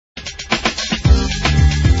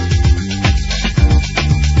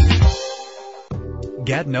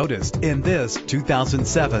Get noticed in this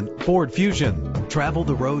 2007 Ford Fusion. Travel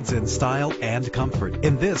the roads in style and comfort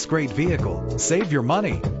in this great vehicle. Save your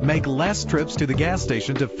money. Make less trips to the gas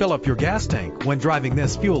station to fill up your gas tank when driving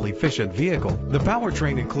this fuel-efficient vehicle. The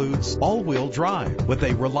powertrain includes all-wheel drive with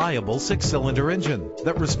a reliable 6-cylinder engine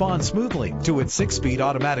that responds smoothly to its 6-speed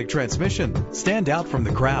automatic transmission. Stand out from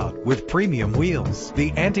the crowd with premium wheels.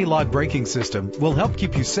 The anti-lock braking system will help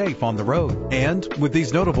keep you safe on the road. And with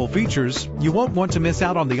these notable features, you won't want to miss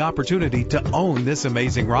out on the opportunity to own this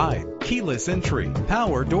amazing ride. Keyless entry,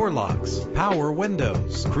 power door locks, power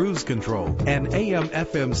windows, cruise control, an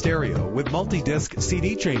AM/FM stereo with multi-disc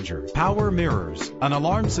CD changer, power mirrors, an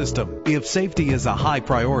alarm system. If safety is a high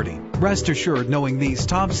priority, rest assured knowing these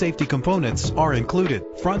top safety components are included: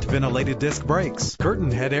 front ventilated disc brakes, curtain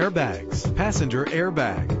head airbags, passenger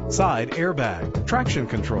airbag, side airbag, traction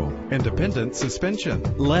control, independent suspension.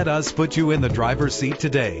 Let us put you in the driver's seat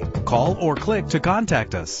today. Call or click to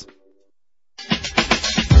contact us.